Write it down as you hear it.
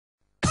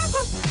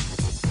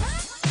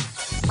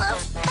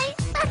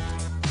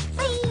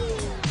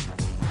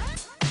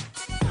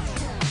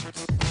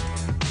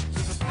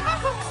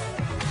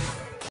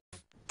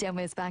Don't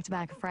miss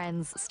back-to-back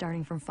Friends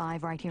starting from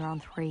 5 right here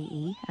on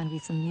 3E. And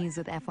we've some news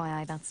with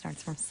FYI that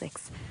starts from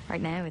 6.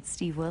 Right now it's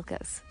Steve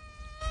Wilkos.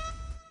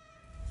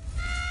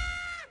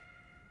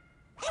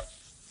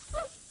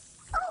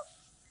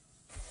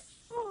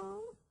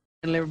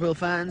 Liverpool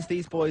fans,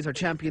 these boys are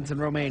champions in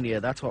Romania.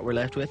 That's what we're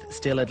left with.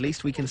 Still, at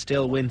least we can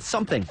still win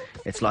something.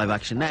 It's live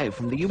action now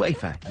from the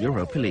UEFA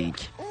Europa League.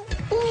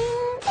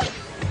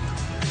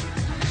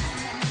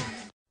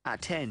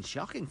 At 10,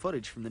 shocking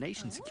footage from the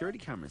nation's security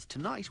cameras.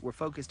 Tonight, we're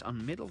focused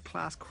on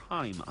middle-class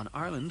crime on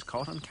Ireland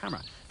caught on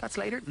camera. That's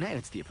later. Now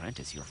it's The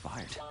Apprentice. You're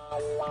fired.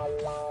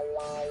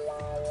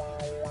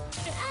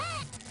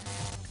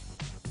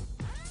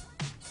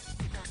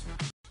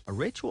 A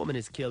rich woman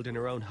is killed in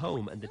her own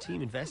home and the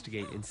team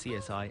investigate in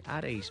CSI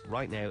at 8.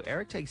 Right now,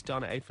 Eric takes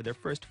Donna out for their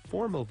first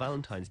formal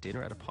Valentine's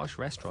dinner at a posh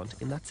restaurant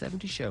in That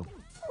 70s Show.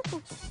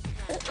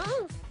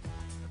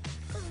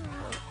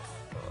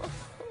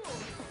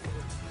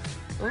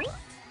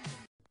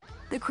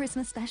 The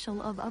Christmas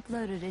special of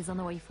Uploaded is on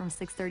the way from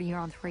 6:30 here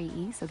on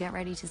 3E, so get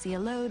ready to see a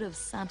load of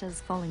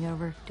Santas falling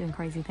over, doing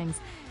crazy things.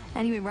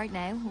 Anyway, right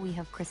now we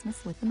have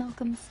Christmas with the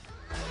Malcolms.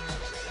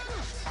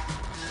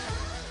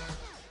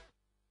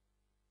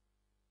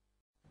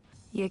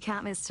 You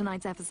can't miss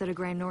tonight's episode of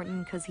Graham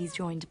Norton because he's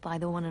joined by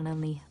the one and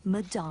only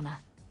Madonna.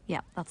 Yeah,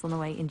 that's on the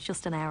way in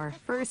just an hour.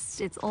 First,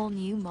 it's all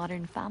new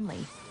Modern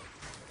Family.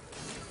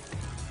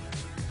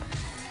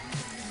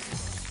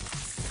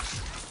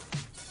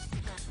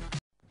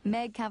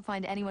 Meg can't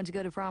find anyone to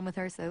go to prom with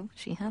her, so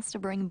she has to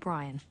bring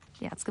Brian.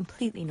 Yeah, it's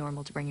completely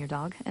normal to bring your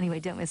dog. Anyway,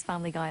 don't miss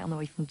Family Guy on the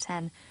way from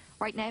 10.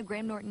 Right now,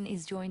 Graham Norton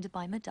is joined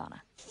by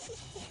Madonna.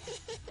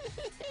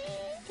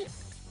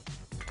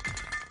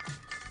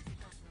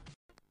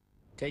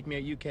 Take Me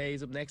Out UK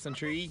is up next on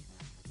 3,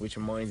 which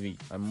reminds me,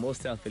 I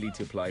must tell Philly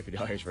to apply for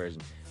the Irish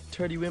version.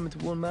 30 women to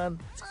one man,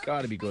 it's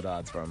gotta be good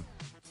odds for him.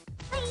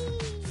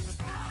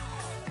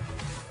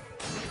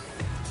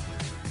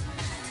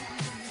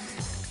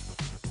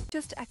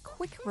 Just a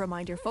quick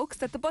reminder, folks,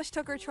 that the Bush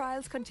Tucker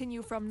trials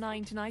continue from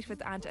 9 tonight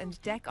with Ant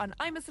and Dec on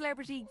I'm a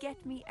Celebrity,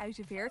 Get Me Out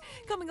of Here.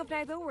 Coming up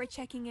now, though, we're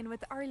checking in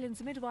with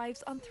Ireland's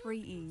midwives on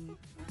 3E.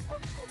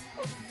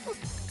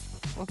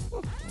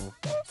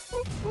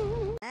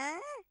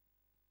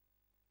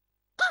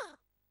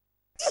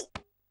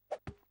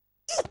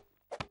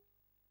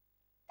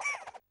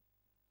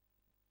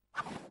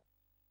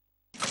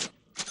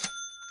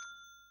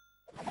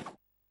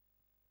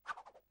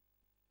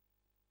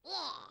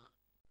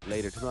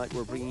 Later tonight,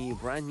 we're bringing you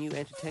brand new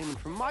entertainment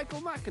from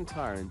Michael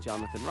McIntyre and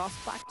Jonathan Ross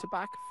back to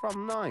back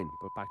from 9.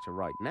 But back to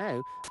right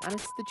now, and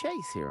it's The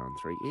Chase here on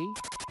 3E.